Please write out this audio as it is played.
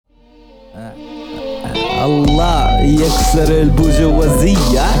الله يكسر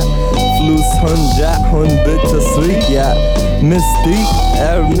البرجوازية فلوسهن جاعهن بالتسويق Mystique,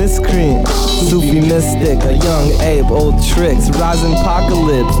 miscreant, Sufi mystic, a young ape, old tricks, rising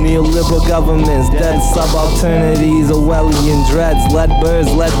apocalypse, neoliberal governments, dead subalternities, Orwellian dreads, led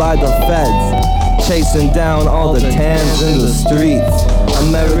birds led by the feds, chasing down all the tans in the streets.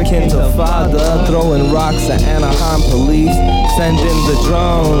 American Fascism, throwing rocks at Anaheim police, sending the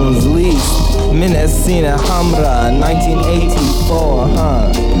drones, leased. Minnesina Hamra, 1984,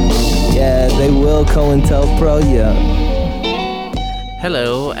 Yeah, they will COINTELPRO, yeah.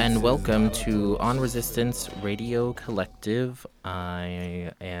 Hello and welcome to On Resistance Radio Collective.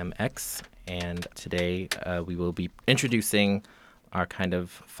 I am X, and today we will be introducing our kind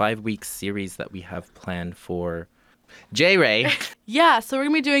of 5-week series that we have planned for J-Ray. Yeah, so we're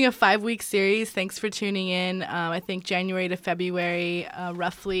going to be doing a 5-week series. Thanks for tuning in. I think January to February,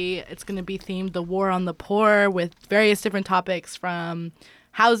 roughly, it's going to be themed the war on the poor with various different topics from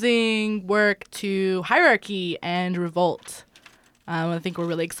housing, work, to hierarchy and revolt. I think we're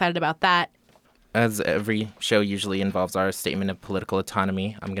really excited about that. As every show usually involves our statement of political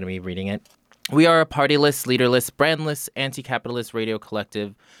autonomy, I'm going to be reading it. We are a partyless, leaderless, brandless, anti-capitalist radio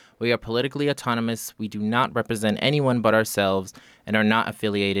collective. We are politically autonomous. We do not represent anyone but ourselves and are not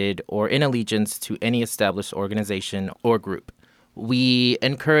affiliated or in allegiance to any established organization or group. We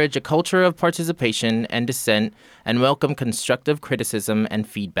encourage a culture of participation and dissent and welcome constructive criticism and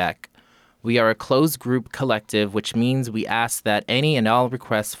feedback. We are a closed group collective, which means we ask that any and all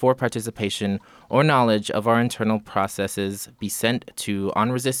requests for participation or knowledge of our internal processes be sent to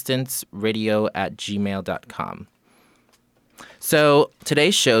onresistanceradio@gmail.com. So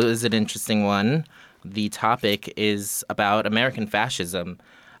today's show is an interesting one. The topic is about American fascism.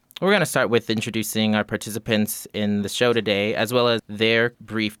 We're going to start with introducing our participants in the show today, as well as their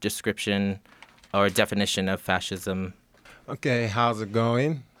brief description or definition of fascism. Okay, how's it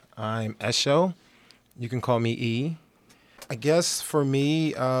going? I'm Esho. You can call me E. I guess for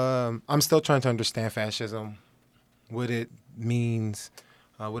me, I'm still trying to understand fascism, what it means,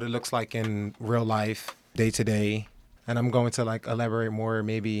 what it looks like in real life, day to day. And I'm going to elaborate more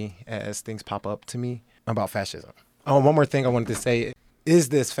maybe as things pop up to me about fascism. Oh, one more thing I wanted to say. Is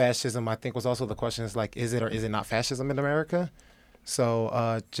this fascism? I think was also the question is is it or is it not fascism in America?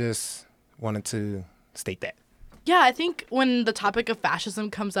 So just wanted to state that. Yeah, I think when the topic of fascism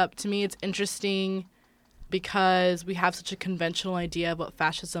comes up, to me, it's interesting because we have such a conventional idea of what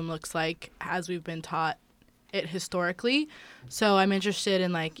fascism looks like as we've been taught it historically. So I'm interested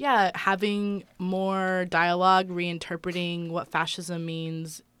in having more dialogue, reinterpreting what fascism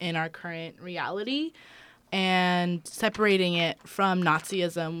means in our current reality and separating it from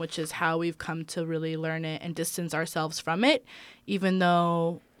Nazism, which is how we've come to really learn it and distance ourselves from it, even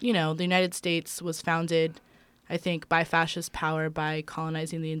though, the United States was founded, I think, by fascist power, by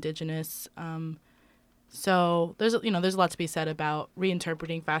colonizing the indigenous. So there's a lot to be said about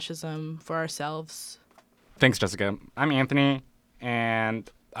reinterpreting fascism for ourselves. Thanks, Jessica. I'm Anthony, and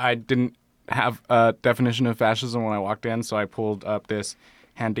I didn't have a definition of fascism when I walked in, so I pulled up this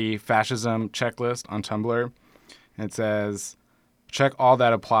handy fascism checklist on Tumblr. It says, check all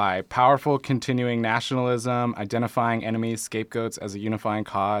that apply. Powerful continuing nationalism, identifying enemies, scapegoats as a unifying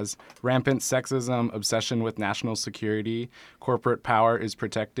cause, rampant sexism, obsession with national security, corporate power is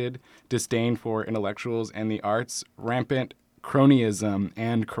protected, disdain for intellectuals and the arts, rampant cronyism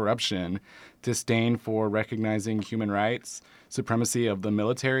and corruption, disdain for recognizing human rights, supremacy of the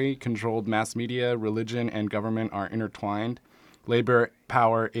military, controlled mass media, religion, and government are intertwined, labor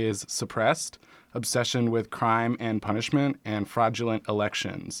power is suppressed, obsession with crime and punishment, and fraudulent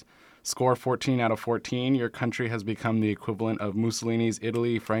elections. Score 14 out of 14. Your country has become the equivalent of Mussolini's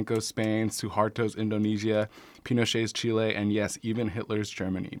Italy, Franco's Spain, Suharto's Indonesia, Pinochet's Chile, and yes, even Hitler's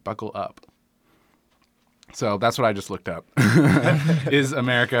Germany. Buckle up. So that's what I just looked up. Is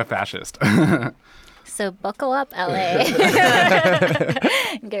America fascist? So buckle up, LA.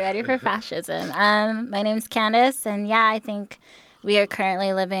 Get ready for fascism. My name's Candace, and I think we are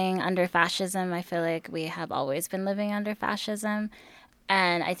currently living under fascism. I feel like we have always been living under fascism.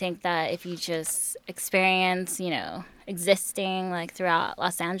 And I think that if you just experience, existing throughout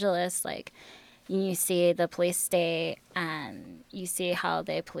Los Angeles, you see the police state and you see how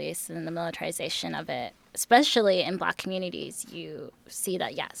they police and the militarization of it, especially in Black communities, you see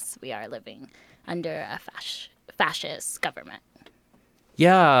that, yes, we are living under a fascist government.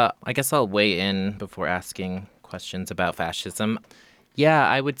 Yeah, I guess I'll weigh in before asking questions about fascism. Yeah,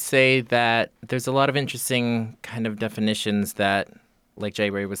 I would say that there's a lot of interesting kind of definitions that, like J.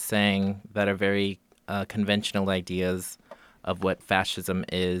 Ray was saying, that are very conventional ideas of what fascism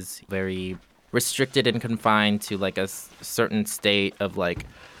is, very restricted and confined to like a certain state of like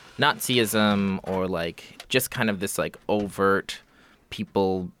Nazism, or like just kind of this like overt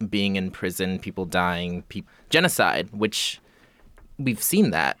people being in prison, people dying, genocide, which we've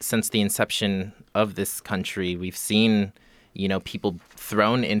seen that since the inception of this country. We've seen, people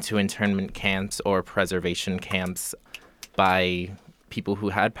thrown into internment camps or preservation camps by people who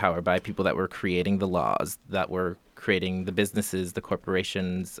had power, by people that were creating the laws, that were creating the businesses, the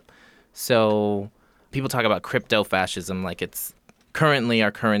corporations. So people talk about crypto-fascism like it's currently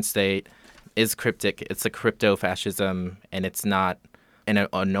our current state is cryptic. It's a crypto-fascism, and it's not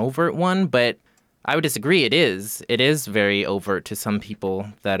an overt one, but I would disagree. It is. It is very overt to some people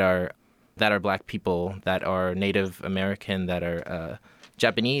that are Black people, that are Native American, that are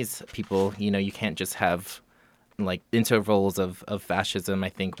Japanese people. You can't just have like intervals of fascism. I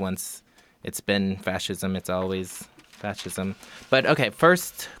think once it's been fascism, it's always fascism. But okay,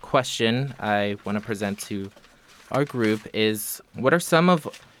 first question I want to present to our group is, what are some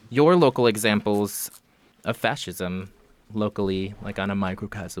of your local examples of fascism locally, like on a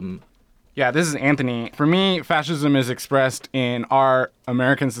microcosm? Yeah, this is Anthony. For me, fascism is expressed in our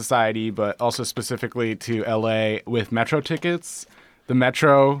American society, but also specifically to LA with metro tickets. The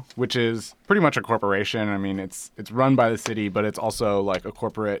metro, which is pretty much a corporation. I mean, it's run by the city, but it's also like a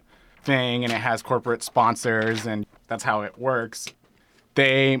corporate thing, and it has corporate sponsors, and that's how it works.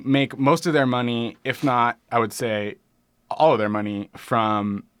 They make most of their money, if not, I would say, all of their money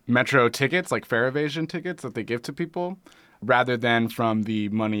from metro tickets, like fare evasion tickets that they give to people, rather than from the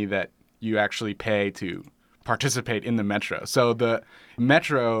money that you actually pay to participate in the metro. So the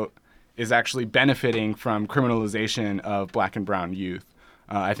metro is actually benefiting from criminalization of Black and brown youth.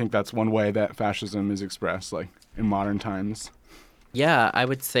 I think that's one way that fascism is expressed, like in modern times. Yeah, I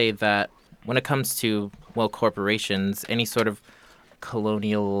would say that when it comes to, corporations, any sort of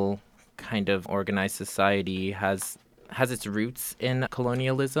colonial kind of organized society has its roots in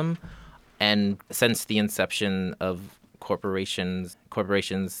colonialism. And since the inception of corporations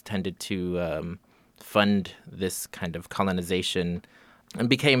tended to fund this kind of colonization and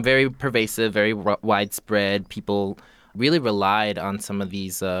became very pervasive, very widespread. People really relied on some of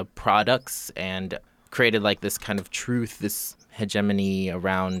these products and created like this kind of truth, this hegemony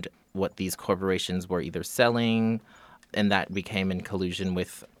around what these corporations were either selling, and that became in collusion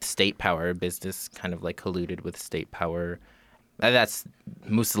with state power. Business kind of like colluded with state power. And that's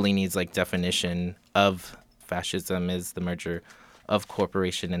Mussolini's like definition of fascism, is the merger of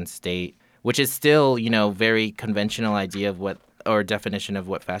corporation and state, which is still, very conventional idea of what, or definition of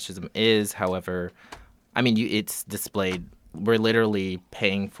what fascism is. However, I mean, it's displayed. We're literally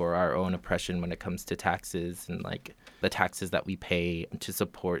paying for our own oppression when it comes to taxes, and like the taxes that we pay to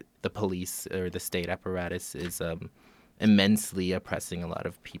support the police or the state apparatus is immensely oppressing a lot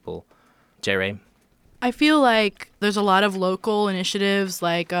of people. J-Ray? I feel like there's a lot of local initiatives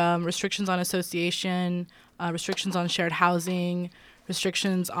like restrictions on association, restrictions on shared housing,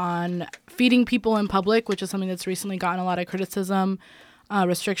 restrictions on feeding people in public, which is something that's recently gotten a lot of criticism,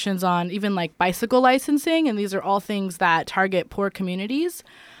 restrictions on even like bicycle licensing. And these are all things that target poor communities.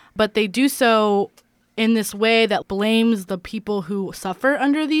 But they do so in this way that blames the people who suffer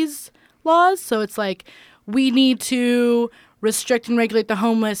under these laws. So it's like, we need to restrict and regulate the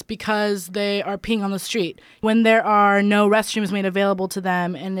homeless because they are peeing on the street when there are no restrooms made available to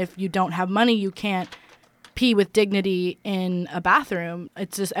them. And if you don't have money, you can't pee with dignity in a bathroom.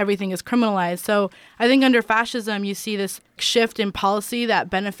 It's just everything is criminalized. So I think under fascism, you see this shift in policy that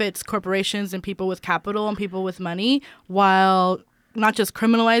benefits corporations and people with capital and people with money, while not just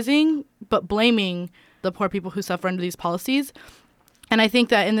criminalizing, but blaming the poor people who suffer under these policies. And I think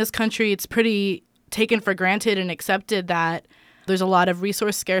that in this country, it's pretty taken for granted and accepted that there's a lot of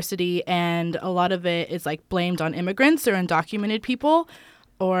resource scarcity, and a lot of it is like blamed on immigrants or undocumented people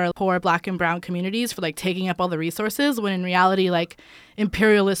or poor Black and brown communities for like taking up all the resources, when in reality, like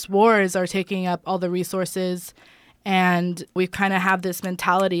imperialist wars are taking up all the resources. And we kind of have this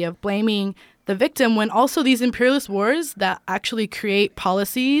mentality of blaming the victim, when also these imperialist wars that actually create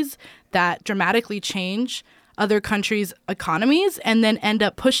policies that dramatically change other countries' economies and then end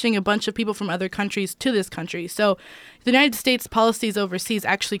up pushing a bunch of people from other countries to this country. So the United States policies overseas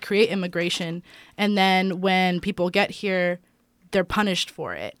actually create immigration, and then when people get here, they're punished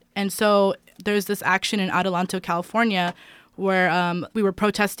for it. And so there's this action in Adelanto, California, where we were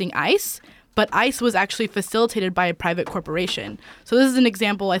protesting ICE, but ICE was actually facilitated by a private corporation. So this is an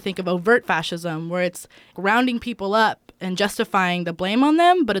example, I think, of overt fascism, where it's rounding people up and justifying the blame on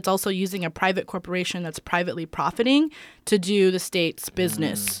them, but it's also using a private corporation that's privately profiting to do the state's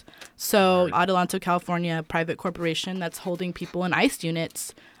business. So Adelanto, California, a private corporation that's holding people in ICE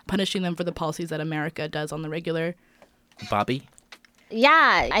units, punishing them for the policies that America does on the regular. Bobby?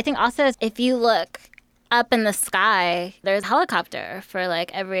 Yeah, I think also if you look up in the sky, there's a helicopter for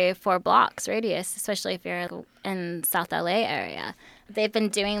like every 4 blocks radius, especially if you're in South LA area. They've been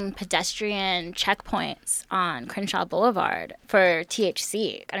doing pedestrian checkpoints on Crenshaw Boulevard for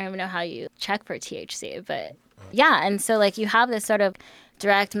THC. I don't even know how you check for THC, but yeah. And so like you have this sort of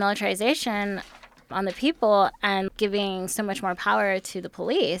direct militarization on the people and giving so much more power to the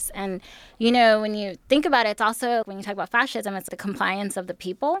police. And, you know, when you think about it, it's also, when you talk about fascism, it's the compliance of the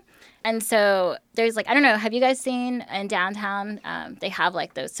people. And so there's like, I don't know, have you guys seen in downtown, they have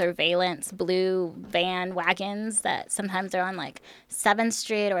like those surveillance blue van wagons that sometimes are on like 7th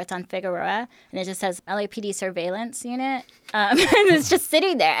Street or it's on Figueroa, and it just says LAPD surveillance unit. And it's just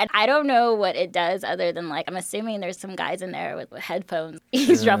sitting there. And I don't know what it does other than like, I'm assuming there's some guys in there with headphones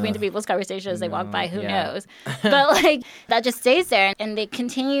eavesdropping into people's conversations as they walk by. Who knows? But like that just stays there. And they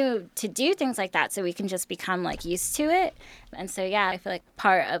continue to do things like that so we can just become like used to it. And so, yeah, I feel like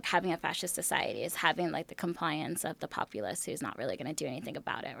part of having a fascist society is having like the compliance of the populace who's not really going to do anything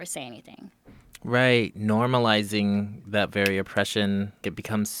about it or say anything. Right. Normalizing that very oppression, it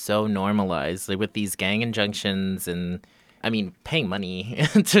becomes so normalized, like with these gang injunctions and, I mean, paying money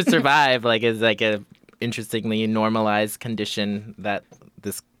to survive, like, is like a interestingly normalized condition that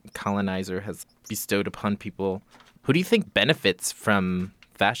this colonizer has bestowed upon people. Who do you think benefits from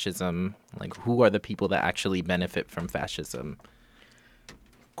fascism? Like, who are the people that actually benefit from fascism?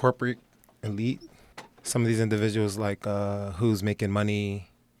 Corporate elite. Some of these individuals, like who's making money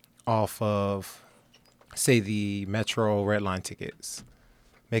off of, say, the Metro Red Line tickets,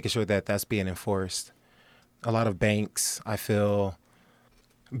 making sure that that's being enforced. A lot of banks, I feel,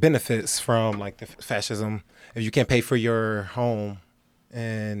 benefits from like the fascism. If you can't pay for your home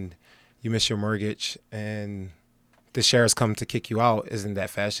and you miss your mortgage and the sheriffs come to kick you out, isn't that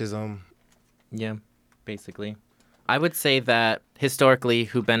fascism? Yeah, basically. I would say that historically,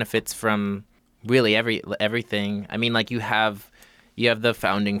 who benefits from really everything? I mean, like you have the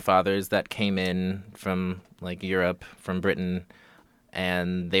founding fathers that came in from like Europe, from Britain,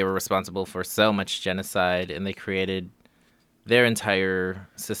 and they were responsible for so much genocide, and they created their entire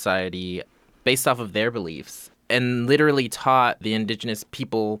society based off of their beliefs and literally taught the indigenous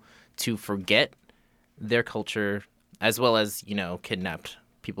people to forget their culture, as well as, you know, kidnapped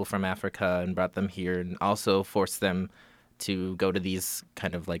people from Africa and brought them here and also forced them to go to these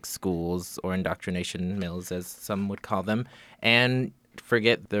kind of like schools or indoctrination mills, as some would call them, and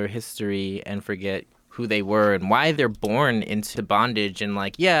forget their history and forget who they were and why they're born into bondage. And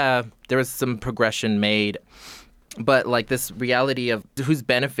like, yeah, there was some progression made, but like this reality of who's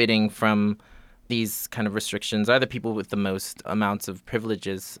benefiting from these kind of restrictions are the people with the most amounts of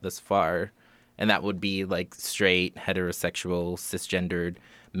privileges thus far. And that would be like straight, heterosexual, cisgendered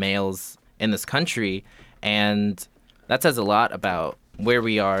males in this country. And that says a lot about where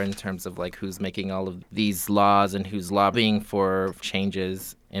we are in terms of like who's making all of these laws and who's lobbying for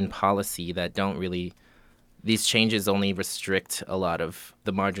changes in policy that don't really, these changes only restrict a lot of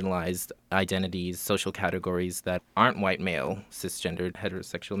the marginalized identities, social categories that aren't white male, cisgendered,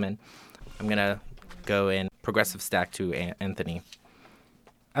 heterosexual men. I'm going to go in progressive stack to Anthony.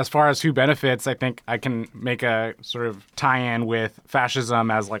 As far as who benefits, I think I can make a sort of tie-in with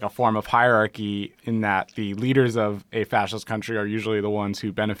fascism as like a form of hierarchy, in that the leaders of a fascist country are usually the ones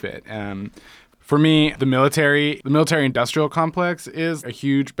who benefit. For me, the military-industrial complex is a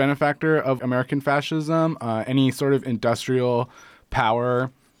huge benefactor of American fascism. Any sort of industrial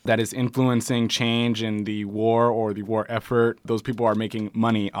power that is influencing change in the war or the war effort, those people are making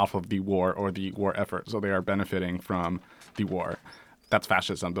money off of the war or the war effort, so they are benefiting from the war. That's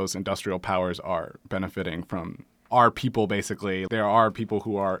fascism. Those industrial powers are benefiting from our people, basically. There are people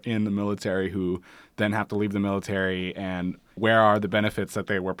who are in the military who then have to leave the military, and where are the benefits that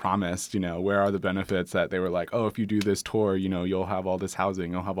they were promised? You know, where are the benefits that they were like, oh, if you do this tour, you know, you'll have all this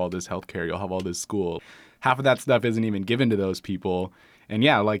housing, you'll have all this healthcare, you'll have all this school. Half of that stuff isn't even given to those people. And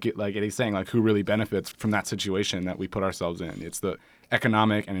yeah, like Eddie's saying, like, who really benefits from that situation that we put ourselves in? It's the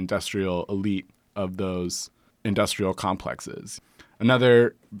economic and industrial elite of those industrial complexes.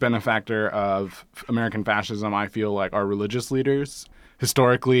 Another benefactor of American fascism, I feel like, are religious leaders.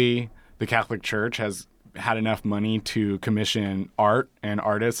 Historically, the Catholic Church has had enough money to commission art and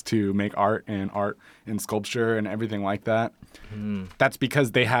artists to make art and sculpture and everything like that. That's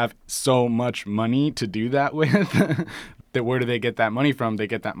because they have so much money to do that with. That where do they get that money from? They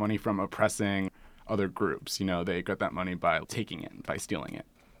get that money from oppressing other groups. They got that money by taking it, by stealing it.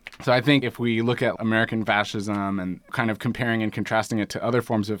 So I think if we look at American fascism and kind of comparing and contrasting it to other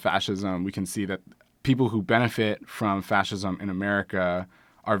forms of fascism, we can see that people who benefit from fascism in America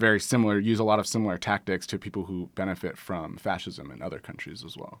are very similar, use a lot of similar tactics to people who benefit from fascism in other countries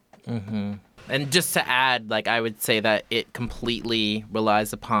as well. Mm-hmm. And just to add, I would say that it completely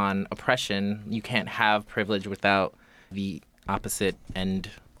relies upon oppression. You can't have privilege without the opposite and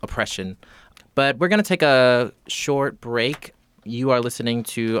oppression. But we're going to take a short break. You are listening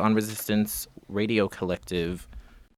to On Resistance Radio Collective.